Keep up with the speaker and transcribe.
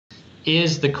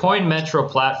is the CoinMetro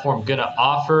platform going to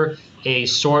offer a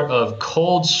sort of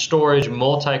cold storage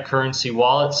multi-currency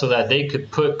wallet so that they could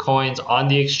put coins on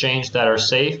the exchange that are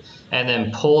safe and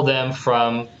then pull them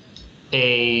from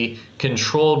a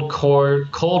controlled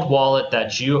cold wallet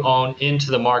that you own into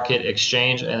the market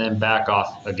exchange and then back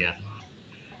off again?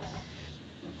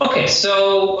 Okay,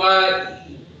 so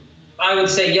I would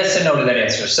say yes and no to that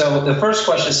answer. So the first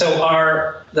question, so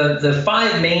are the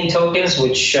 5 main tokens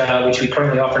which we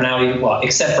currently offer now, well,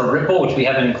 except for Ripple, which we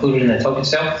haven't included in the token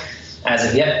sale as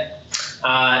of yet.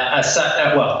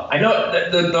 Well, I know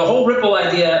the whole Ripple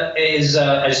idea is,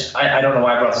 I don't know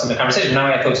why I brought this in the conversation. Now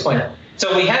I have to explain it.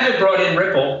 So we haven't brought in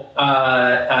Ripple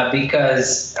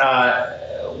because,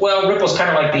 well, Ripple's kind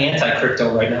of like the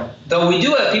anti-crypto right now. Though we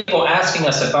do have people asking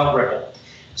us about Ripple.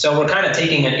 So we're kind of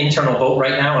taking an internal vote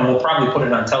right now, and we'll probably put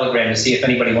it on Telegram to see if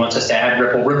anybody wants us to add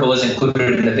Ripple. Ripple is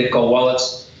included in the BitGo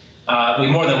wallets. We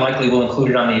more than likely will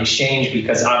include it on the exchange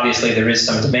because obviously there is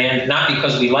some demand, not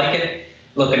because we like it.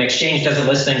 Look, an exchange doesn't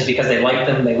list things because they like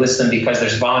them. They list them because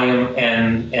there's volume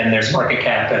and there's market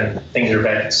cap and things are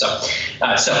vetted.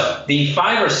 So the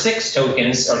 5 or 6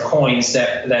 tokens or coins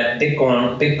that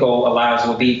BitGo allows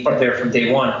will be there from day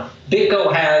one.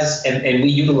 BitGo has, and we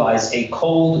utilize, a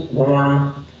cold,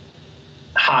 warm,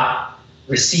 hot,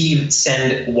 receive,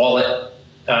 send wallet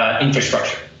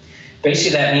infrastructure.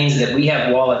 Basically, that means that we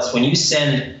have wallets. When you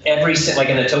send like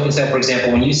in the token sale, for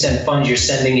example, when you send funds, you're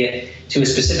sending it to a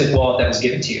specific wallet that was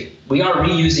given to you. We are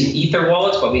reusing Ether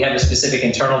wallets, but we have a specific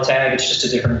internal tag. It's just a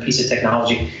different piece of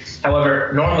technology.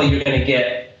 However, normally you're going to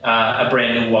get a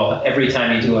brand new wallet every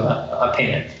time you do a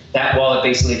payment. That wallet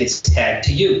basically gets tagged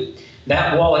to you.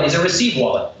 That wallet is a receive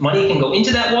wallet. Money can go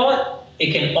into that wallet.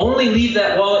 It can only leave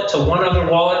that wallet to one other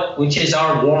wallet, which is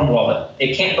our warm wallet.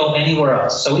 It can't go anywhere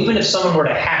else. So even if someone were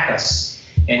to hack us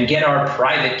and get our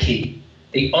private key,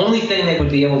 the only thing they would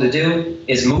be able to do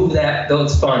is move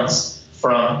those funds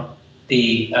from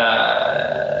the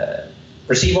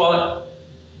receive wallet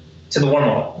to the warm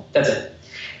wallet. That's it.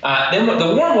 Then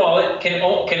the warm wallet can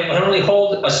only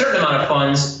hold a certain amount of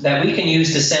funds that we can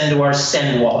use to send to our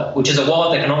send wallet, which is a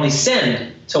wallet that can only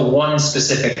send to one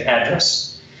specific address.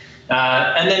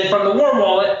 And then from the warm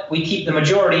wallet, we keep the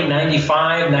majority,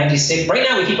 95, 96. Right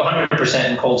now, we keep 100%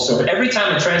 in cold storage. Every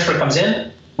time a transfer comes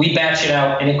in, we batch it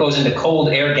out, and it goes into cold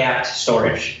air-gapped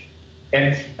storage.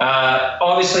 And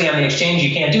obviously, on the exchange,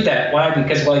 you can't do that. Why?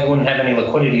 Because, well, you wouldn't have any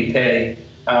liquidity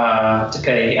to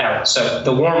pay out. So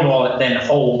the warm wallet then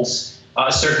holds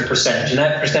a certain percentage, and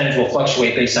that percentage will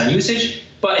fluctuate based on usage,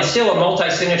 but it's still a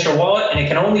multi-signature wallet, and it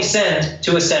can only send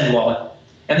to a send wallet.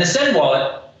 And the send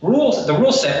wallet, the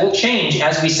rule set will change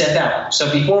as we send out.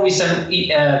 So before we send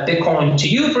Bitcoin to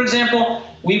you, for example,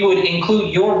 we would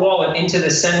include your wallet into the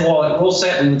send wallet rule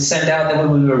set. We would send out,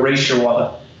 then we would erase your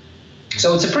wallet.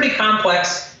 So it's a pretty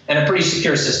complex and a pretty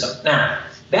secure system. Now,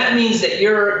 that means that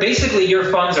basically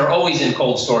your funds are always in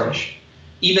cold storage,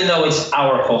 even though it's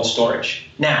our cold storage.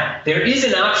 Now, there is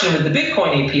an option with the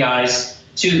Bitcoin APIs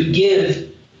to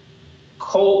give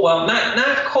cold, well,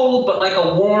 not cold, but like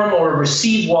a warm or a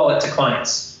receive wallet to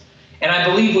clients. And I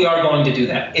believe we are going to do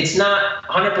that. It's not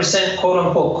 100% quote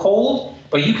unquote cold,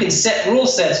 but you can set rule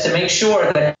sets to make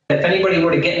sure that if anybody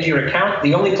were to get into your account,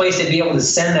 the only place they'd be able to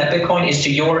send that Bitcoin is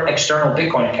to your external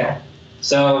Bitcoin account.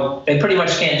 So they pretty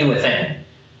much can't do a thing.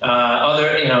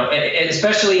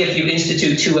 Especially if you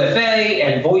institute 2FA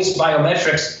and voice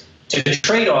biometrics to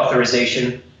trade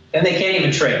authorization, then they can't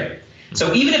even trade.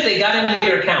 So even if they got into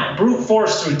your account, brute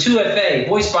force through 2FA,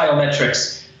 voice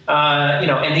biometrics,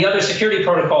 and the other security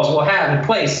protocols we'll have in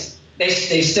place,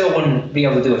 they still wouldn't be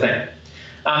able to do a thing.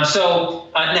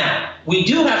 Now, we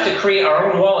do have to create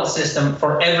our own wallet system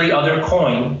for every other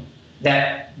coin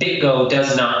that BitGo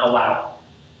does not allow.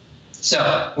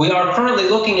 So we are currently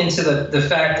looking into the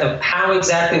fact of how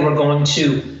exactly we're going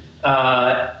to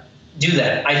do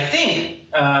that. I think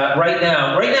right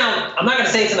now, I'm not going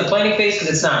to say it's in the planning phase because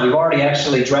it's not. We've already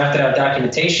actually drafted out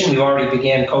documentation. We've already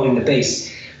began coding the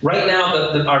base. Right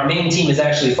now, our main team is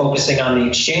actually focusing on the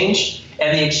exchange,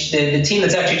 and the team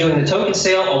that's actually doing the token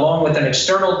sale, along with an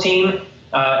external team,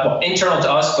 well, internal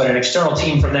to us, but an external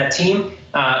team from that team,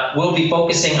 will be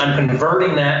focusing on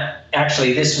converting that,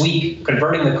 actually this week,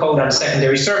 converting the code on a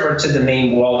secondary server to the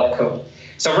main wallet code.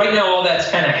 So right now, all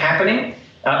that's kind of happening.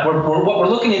 What we're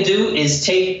looking to do is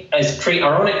create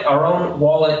our own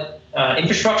wallet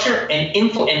infrastructure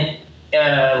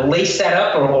and lace that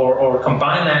up or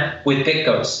combine that with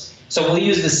BitGo's. So we'll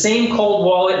use the same cold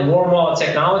wallet and warm wallet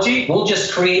technology. We'll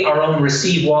just create our own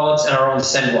receive wallets and our own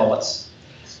send wallets.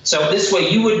 So this way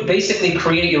you would basically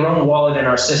create your own wallet in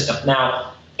our system.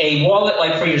 Now, a wallet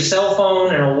like for your cell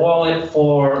phone and a wallet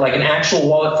for like an actual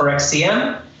wallet for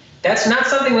XCM, that's not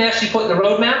something we actually put in the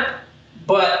roadmap,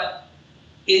 but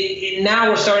now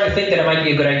we're starting to think that it might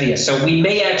be a good idea. So we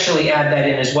may actually add that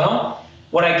in as well.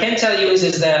 What I can tell you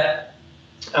is that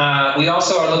we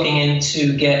also are looking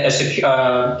into get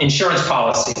a insurance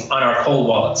policy on our cold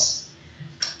wallets.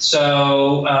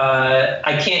 So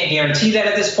I can't guarantee that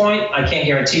at this point. I can't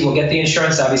guarantee we'll get the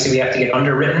insurance. Obviously, we have to get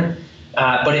underwritten.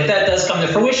 But if that does come to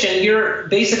fruition, you're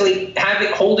basically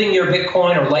holding your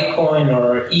Bitcoin or Litecoin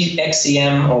or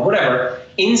XCM or whatever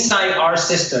inside our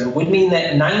system would mean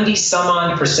that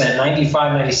 90-some-odd%,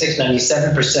 95, 96,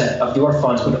 97% of your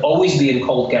funds would always be in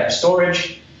cold gap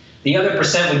storage. The other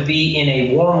percent would be in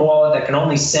a warm wallet that can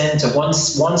only send to one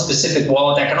specific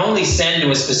wallet, that can only send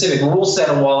to a specific rule set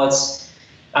of wallets.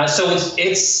 So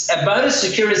it's about as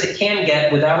secure as it can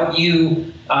get without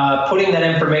you putting that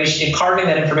information, carving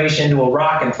that information into a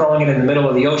rock and throwing it in the middle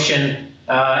of the ocean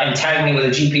and tagging it with a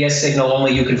GPS signal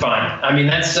only you can find. I mean,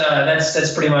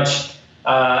 that's pretty much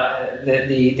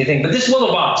the thing. But this will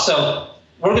evolve. So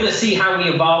we're going to see how we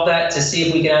evolve that to see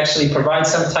if we can actually provide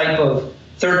some type of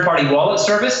third-party wallet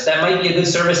service. That might be a good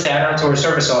service to add onto our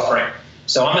service offering.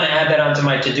 So I'm going to add that onto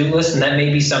my to-do list, and that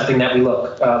may be something that we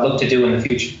look to do in the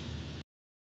future.